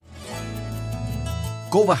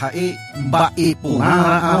jaikóva ha'e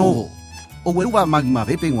mba'eporãrã arõ. Oguerúva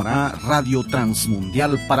maymavépe g̃uarã Radio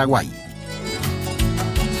Transmundial Paraguay.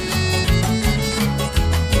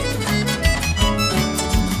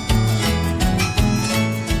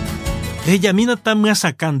 Hejamína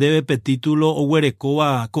tamyasaka ndéve pe título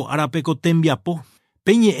oguerekóva ko'árape ko tembiapo.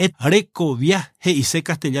 Pe ñe'ẽ rekovia he'ise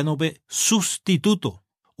castellanope sustituto.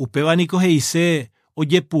 Upévaniko he'ise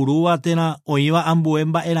ojepurúva térã oĩva ambue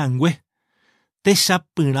mba'erangue.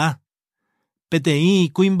 Techapyrã. Peteĩ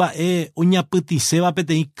kuimba'e oñapytiséva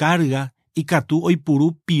peteĩ carga ikatu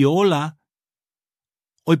oipuru piola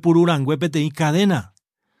oipururangue peteĩ cadena.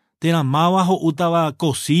 Térã máva ho'útava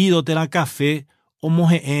cocido térã café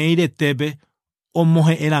omohe'ẽ airetépe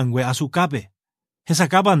omohe'ẽrangue azukápe.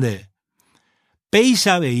 Hesakápa ndéve.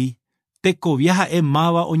 Péicha avei tekovia ha'e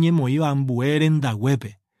máva oñemoĩva ambue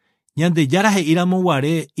rendaguépe. Ñandejára he'íramo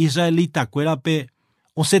guare israelitakuérape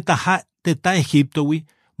osẽtaha tetã Egiptogui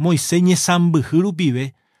Moisés ñesãmbyhy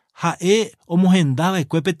rupive ha'e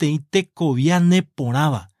omohendava'ekue peteĩ tekovia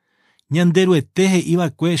neporãva. Ñanderuete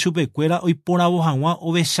he'ívakue chupekuéra oiporavo hag̃ua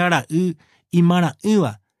Ovecha Ra'y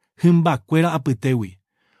imarä'ỹva hymbakuéra apytégui.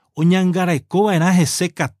 Oñangarekova'erã hese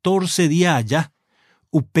 14 días aja.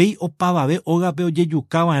 Upéi opavave ógape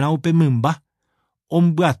ojejukava'erã upe mymba.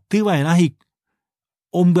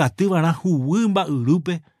 Ombyatyva'erã hovy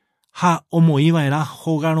mba'yrúpe ha omoïva'erã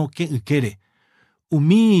hógarõke ykére.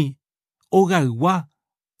 Umi ogaygua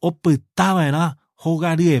opytava'erã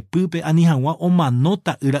hógaryepýpe ani hag̃ua omano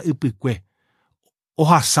ta'ýra ypykue.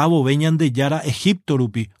 Ohasa vove Ñandejára Egipto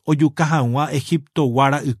rupi ojuka hag̃ua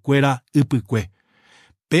Egiptoguára ykuéra ypykue.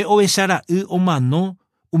 Pe Ovecha Ra'y omano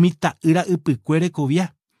umi ta'ýra ypykue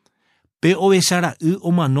rekovia. Pe Ovecha Ra'y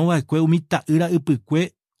omanova'ekue umi ta'ýra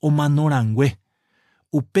ypykue omanorangue.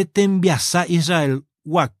 Upe tembiasa Israel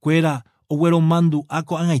guakuéra ogueromandu'a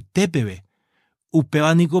ko'ag̃aitépeve.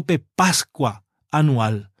 Upévaniko pe Pascua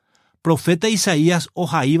anual. Profeta Isaías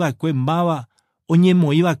ohaiva'ekue máva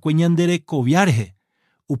oñemoïva'ekue ñanderekovia rehe.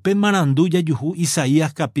 Upe marandu jajuhu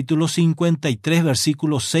Isaías capítulo 53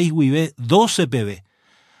 versículo 6 guive 12 peve.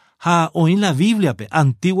 Ha oĩ la Bibliape,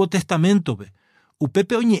 Antiguo Testaméntope.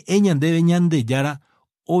 Upépe oñe'ẽ ñandéve Ñandejára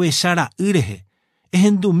Ovecha Ra'y rehe.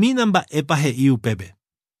 Ehendumína mba'épa he'i upépe.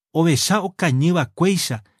 Ovecha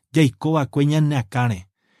okañyva'ekuéicha jaikova'ekue ñane akãre.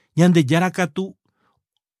 Ñandejára katu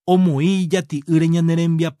omoĩ jati'ýre ñane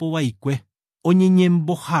rembiapovaikue.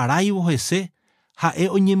 Oñeñemboharáivo hese ha'e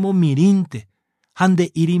oñemomirĩnte ha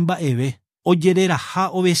nde'íri mba'eve. Ojereraha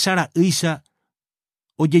Ovecha Ra'ýicha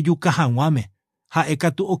ojejuka hag̃uáme. Ha'e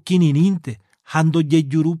katu okirirĩnte ha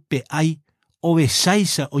ndojejurupe'ái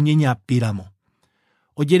ovecháicha oñeñapíramo.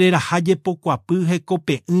 Ojereraha jepokuapy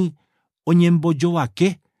hekope'ỹ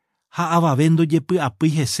oñembojovake ha avave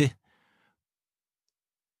ndojepy'apýi hese.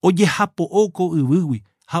 Ojehapo'óko yvýgui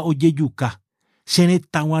ha ojejuka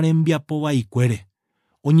cherẽtag̃ua rembiapovaikuére.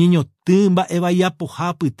 Oñeñotỹ mba'éva iapoha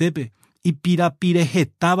apytépe ipirapire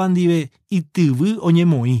hetáva ndive ityvy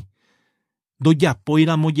oñemoĩ.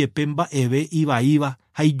 Ndojapóiramo jepe mba'eve ivaíva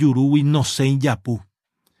ha ijurúgui nosẽ ijapu.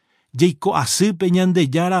 Jeiko asýpe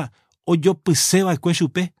Ñandejára ojopyseva'ekue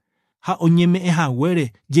chupe ha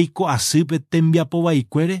oñeme'ẽhaguére jeiko asýpe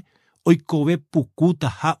tembiapovaikuére oikove pukúta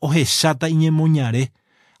ha ohecháta iñemoñare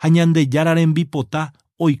ha Ñandejára rembipota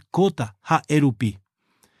oikóta ha'e rupi.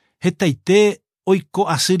 Hetaite oiko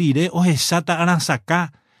asy rire ohecháta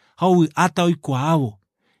arasaka ha ovy'áta oikuaávo.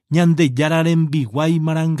 Ñandejára rembiguái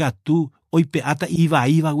Marangatu oipe'áta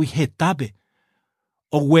ivaívagui hetápe.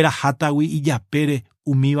 Oguerahátagui ijapére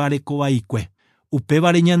umíva rekovaikue.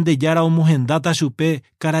 Upévare Ñandejára omohendáta chupe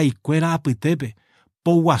karaikuéra apytépe.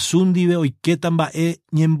 Poguasu ndive oikéta mba'e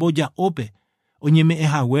ñemboja'ópe.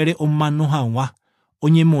 Oñeme'ẽhaguére omano hag̃ua.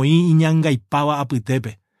 Oñemoĩ iñangaipáva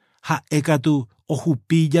apytépe. Ha'e katu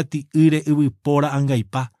ohupi jati'ýre yvypóra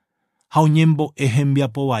angaipa ha oñembo'e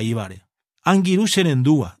hembiapovaívare. Angirũ che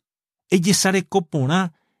rendúva. Ejesareko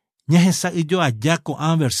porã ñahesa'yjoaja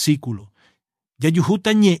ko'ã versículo.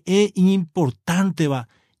 Jajuhúta ñe'ẽ importanteva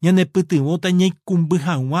ñanepytyvõta ñaikumby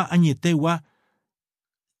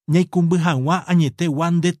hag̃ua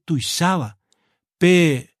añetegua ndetuicháva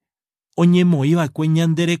pe oñemoĩva'ekue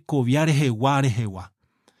ñanderekovia rehegua.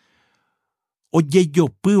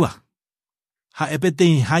 Ojejopýva. Ha'e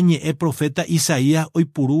peteĩha ñe'ẽ profeta Isaías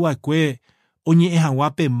oipurúva'ekue oñe'ẽ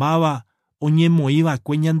hag̃ua pe máva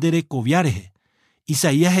oñemoĩva'ekue ñanderekovia rehe.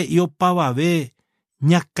 Isaías he'i opavave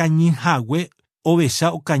ñakañyhague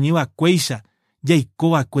Ovecha okañyva'ekuéicha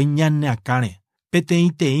jaikova'ekue ñane akãre.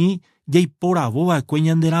 Peteĩteĩ jaiporavova'ekue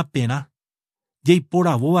ñanderaperã.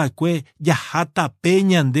 Jaiporavova'ekue jaha tape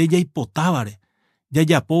ñande jaipotávare.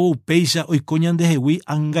 Jajapo upéicha oiko ñandehegui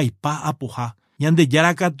angaipa apoha.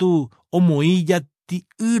 Ñandejára katu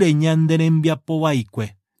omoïva'erä ñande rembiapova'ekue.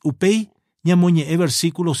 Upéi ñamoñe'ẽ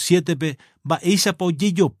versículo 7pe mba'éichapa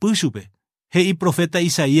ojejopy chupe. He'i profeta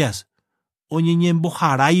Isaías,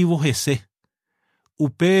 oñeñemboharáivo hese.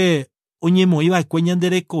 Upe oñemoïva'ekue ñande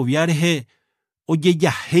rekovia rehe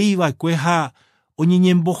ojejahéiva'ekue ha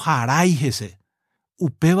oñeñemboharái hese.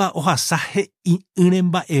 Upéva ohasa he'ĩ'ỹre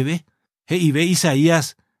mba'eve. He'ive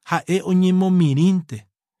Isaías ha'e oñemomirínte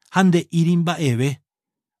ha nde'íri mba'eve.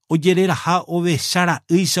 Ojereraha Ovecha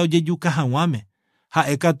Ra'ýcha ojejuka hag̃uáme.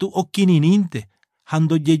 Ha'e katu okirirĩnte ha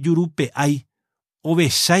ndojejurupe'ái.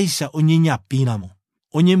 Ovecháicha oñeñapíramo.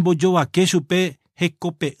 Oñembojovake chupe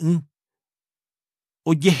hekope'ỹ.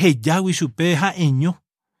 Ojehejágui chupe ha'eño.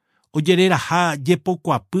 Ojereraha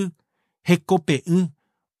jepokuapy hekope'ỹ.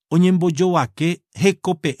 Oñembojovake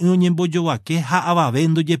hekope'ỹ oñembojovake ha avave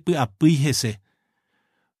ndojepy'apýi hese.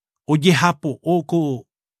 Ojehapo'o ko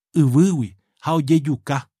yvýgui ha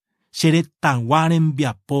ojejuka cheretãgua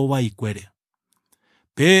rembiapova'ekuére.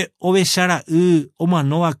 Pe Ovecha Ra'y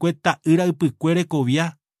Omanova'ekue ta'ýra ypykue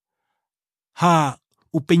rekovia ha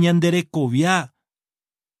upe ñande rekovia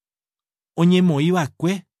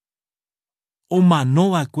oñemoïva'ekue,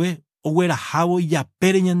 Omanova'ekue oguerahávo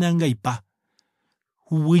ijapére ñande ãngaipa.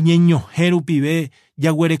 Huvy ñeñohẽ rupive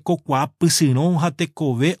jaguerekokuaa pysyrõ ha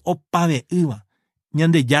tekove opave'ỹva.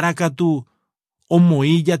 Ñandejára katu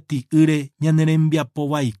omoĩjati'ýre ñande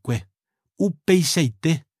rembiapova'ekue.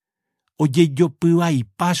 Upeichaite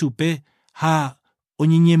ojejopyvaipa chupe ha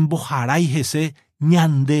oñeñemboharái hese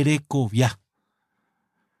ñande rekovia.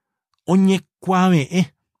 Oñekuave'ẽ.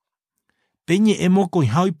 Pe ñe'ẽ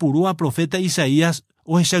mokõiha oipurúva profeta Isaías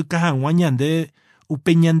ohechauka hag̃ua ñande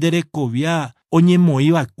upe ñande rekovia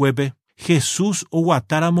oñemoïva'ekuépe. Jesús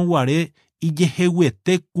oguataramoguare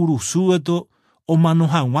ijeheguete kurusúveto omano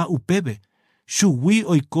hag̃ua upépe. Chugui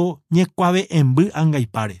oiko ñekuave'ẽmby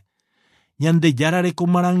ãngaipáre. Ñandejára Heko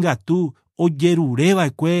Marangatu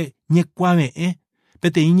ojerureva'ekue ñekuave'ẽ.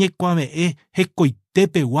 Peteĩ ñekuave'ẽ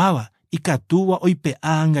hekoitépeguáva ikatúva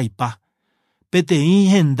oipe'a ãngaipa. Peteĩ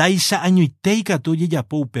hendáicha añoitéi ikatu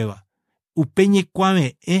ojejapo upéva. Upe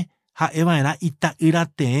ñekuave'ẽ ha'eva'erã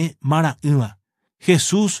Ita'ýratee Marä'ỹva.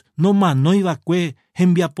 Jesús nomanóiva'ekue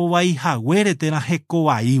hembiapovaihaguére térã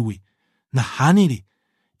hekovaígui. Nahániri.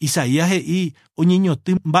 Isaías he'i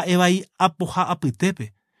oñeñotỹ mba'e vai apoha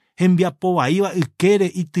apytépe. Hembiapovaíva ykére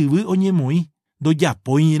ityvy oñemoĩ.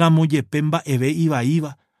 Ndojapóiramo jepe mba'eve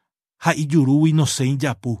ivaíva ha ijurúgui nosẽ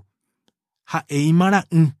ijapu. Ha'e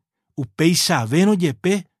imarä'ỹ upéichavérõ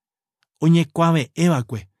jepe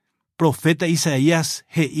oñekuave'ẽva'ekue. Profeta Isaías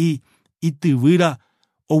he'i ityvýra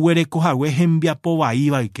oguerekohague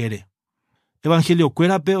hembiapovaíva ykére.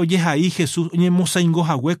 Evangeliokuérape ojehai Jesús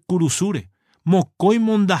oñemosãingohague kurusúre. Mokõi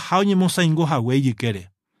mondaha oñemosãingohague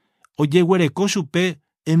ijykére. Ojeguereko chupe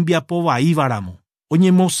hembiapovaívaramo.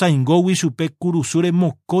 Oñemosãingógui chupe kurusúre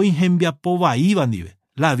mokõi hembiapovaíva ndive.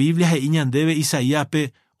 La Biblia he'i ñandéve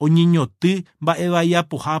Isaíaspe oñeñotỹ mba'e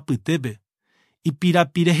apoha apytépe.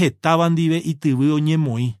 Ipirapirehetáva ndive ityvy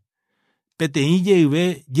oñemoĩ. Peteĩ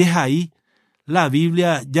jeyve jehai la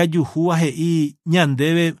Biblia jajuhúva he'i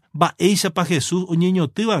ñandéve mba'éichapa Jesús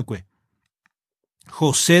oñeñotỹva'ekue.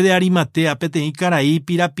 José de Arimatea peteĩ karai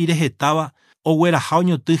pirapirehetáva ogueraha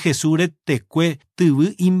oñotỹ Jesús retekue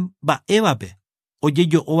tyvy imba'évape.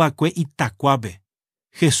 Ojejo'ova'ekue itakuápe.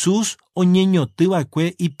 Jesús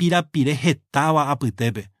oñeñotỹva'ekue ipirapire hetáva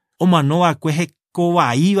apytépe. Omanova'ekue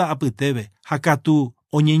hekovaíva apytépe ha katu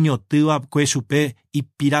oñeñotỹva'ekue chupe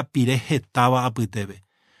ipirapire hetáva apytépe.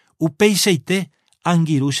 Upeichaite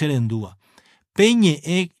angirũ cherendúva. Pe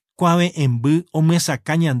ñe'ẽ kuave'ẽmby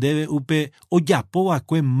omyasaka ñandéve upe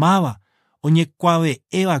ojapova'ekue máva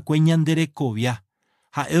oñekuave'ẽva'ekue ñande rekovia.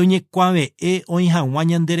 Ha'e oñekuave'ẽ oĩ hag̃ua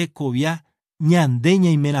ñande rekovia ñande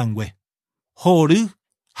ñaimerangue. Hory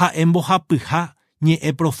ha'e mbohapyha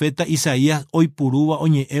ñe'ẽ profeta Isaías oipurúva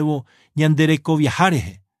oñe'ẽvo ñande rekoviaha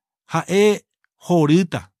rehe. Ha'e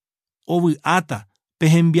horýta, ovy'áta pe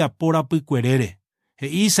hembiaporapykuérére.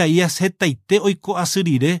 He'i Isaías hetaite oiko asy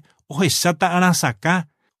ohecháta arasaka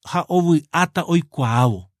ha ovy'áta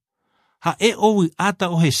oikuaávo. Ha'e ovy'áta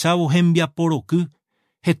ohechávo hembiaporoky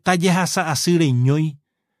heta jehasa asy reñói.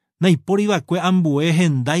 Naipóriva'ekue ambue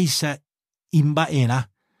hendáicha imba'erã.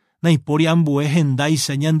 Naipóri ambue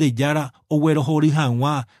hendáicha Ñandejára oguerohory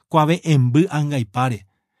hag̃ua kuave'ẽmby ãngaipáre.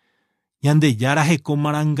 Ñandejára Heko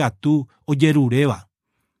Marangatu ojeruréva.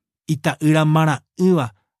 Ita'ýra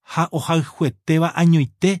Mara'ỹva ha ohayhuetéva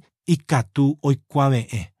añoite ikatu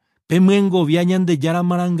oikuave'ẽ. Pemyengovia Ñandejára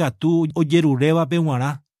Marangatu ojerurévape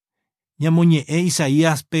g̃uarã. Ñamoñe'ẽ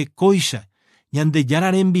Isaíaspe kóicha.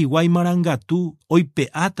 Ñandejára rembiguái Marangatu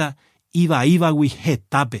oipe'áta iva'ívagui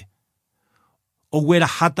hetápe.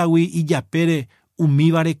 Oguerahátagui ijapére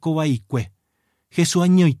umívarekova'ekue. Jesús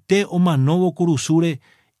añoite omanóvo kurusúre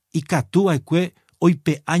ikatuva'ekue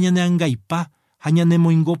oipe'a ñane angaipa ha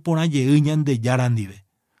ñanemoingo porã je'y Ñandejára ndive.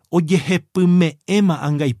 Ojehepyme'ẽma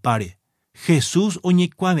angaipáre. Jesús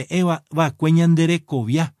oñekuave'ẽva'ekue ñande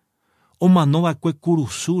rekovia. Omanova'ekue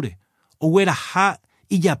kurusúre. Ogueraha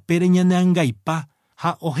ijapére ñane angaipa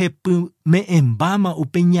ha ohepyme'ẽmbáma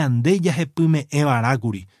upe ñande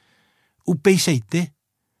jahepyme'ẽvarákuri. Upeichaite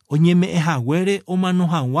oñeme'ẽhaguére omano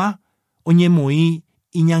hag̃ua oñemoĩ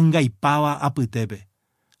iñangaipáva apytépe.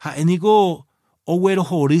 Ha'éniko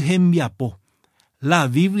oguerohory hembiapo. La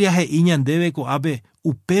Biblia he'i ñandéve ko'ápe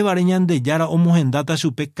upévare Ñandejára omohendáta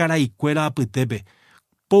chupe karaikuéra apytépe.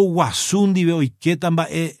 Poguasu ndive oikéta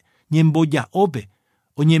mba'e ñemboja'ópe.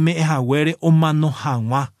 Oñeme'ẽhaguére omano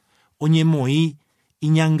hag̃ua oñemoĩ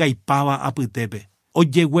iñangaipáva apytépe.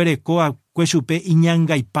 Ojeguerekova'ekue chupe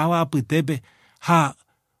iñangaipáva apytépe ha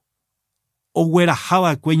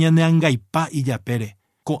oguerahava'ekue ñane angaipa ijapére.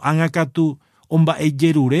 Ko'ág̃a katu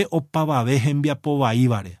omba'ejerure opavave hembiapo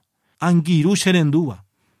vaívare. Angirũ che rendúva.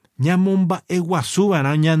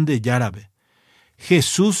 Ñamomba'eguasúva'erã Ñandejárape.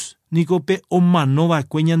 Jesús niko pe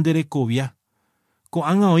omanova'ekue ñande rekovia.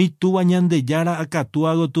 Ko'ág̃a oĩ Túva Ñandejára akatu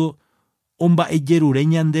ágotyo omba'ejerure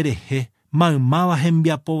ñanderehe maymáva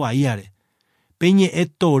hembiapo vaíare. Pe ñe'ẽ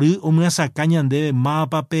tory omyasaka ñandéve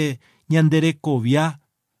mávapa pe ñande rekovia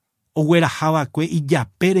oguerahava'ekue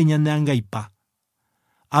ijapére ñande angaipa.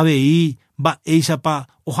 Avei mba'éichapa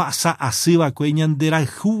ohasa asýva'ekue ñande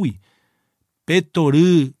rayhúgui. Pe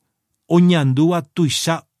tory oñandúva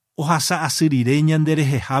tuicha ohasa asy rire ñande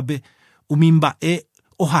rehehápe umi mba'e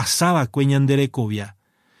ohasáva'ekue ñande rekovia.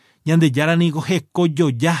 Ñandejára niko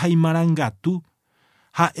hekojoja ha imarangatu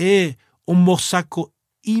ha'e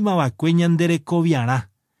ombosako'ímava'ekue ñande rekoviarã.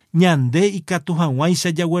 Ñande ikatu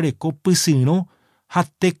hag̃uáicha jaguereko pysyrõ ha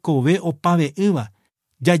tekove opave'ỹva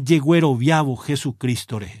jajegueroviávo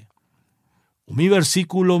Jesucristo rehe. Umi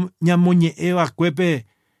versículo ñamoñe'ẽvakuépe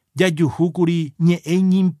jajuhúkuri ñe'ẽ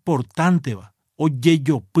importanteva,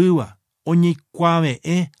 ojejopýva,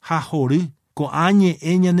 oñeikuaave'ẽ ha hory. Ko'ã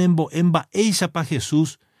ñe'ẽ ñanembo'e mba'éichapa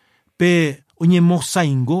Jesús pe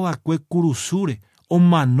oñemosãingova'ekue kurusúre,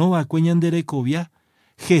 omanova'ekue ñande rekovia.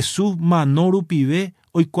 Jesús mano rupive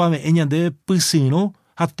oikuaave'ẽ ñandéve pysyrõ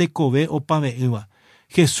ha tekove opave'ỹva.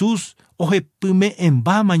 Jesús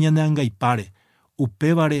ohepyme'ẽmbáma ñande angaipáre.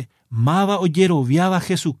 Upévare máva ojeroviáva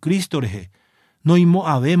Jesucristo rehe.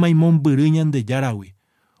 Noimo'ãvéma imombyry Ñandejárawi.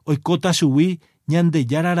 Oikóta chugui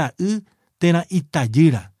Ñandejára Ra'y térã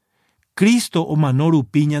Ita'ýra. Cristo omano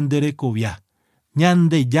rupi ñande rekovia.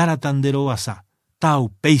 Ñandejára tanderovasa.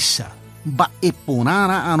 Taupéicha.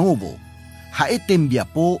 Mba'eporãra anóvo. Ha'e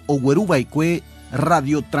tembiapo ogueruva'ekue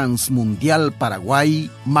Radio Transmundial Paraguay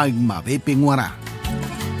maymavépe g̃uarã.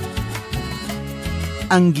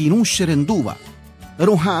 Angirũ che rendúva.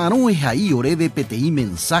 Roha'ãrõ ehai oréve peteĩ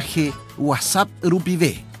mensaje WhatsApp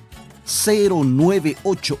rupive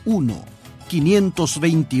 0981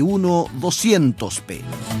 521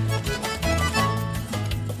 200p.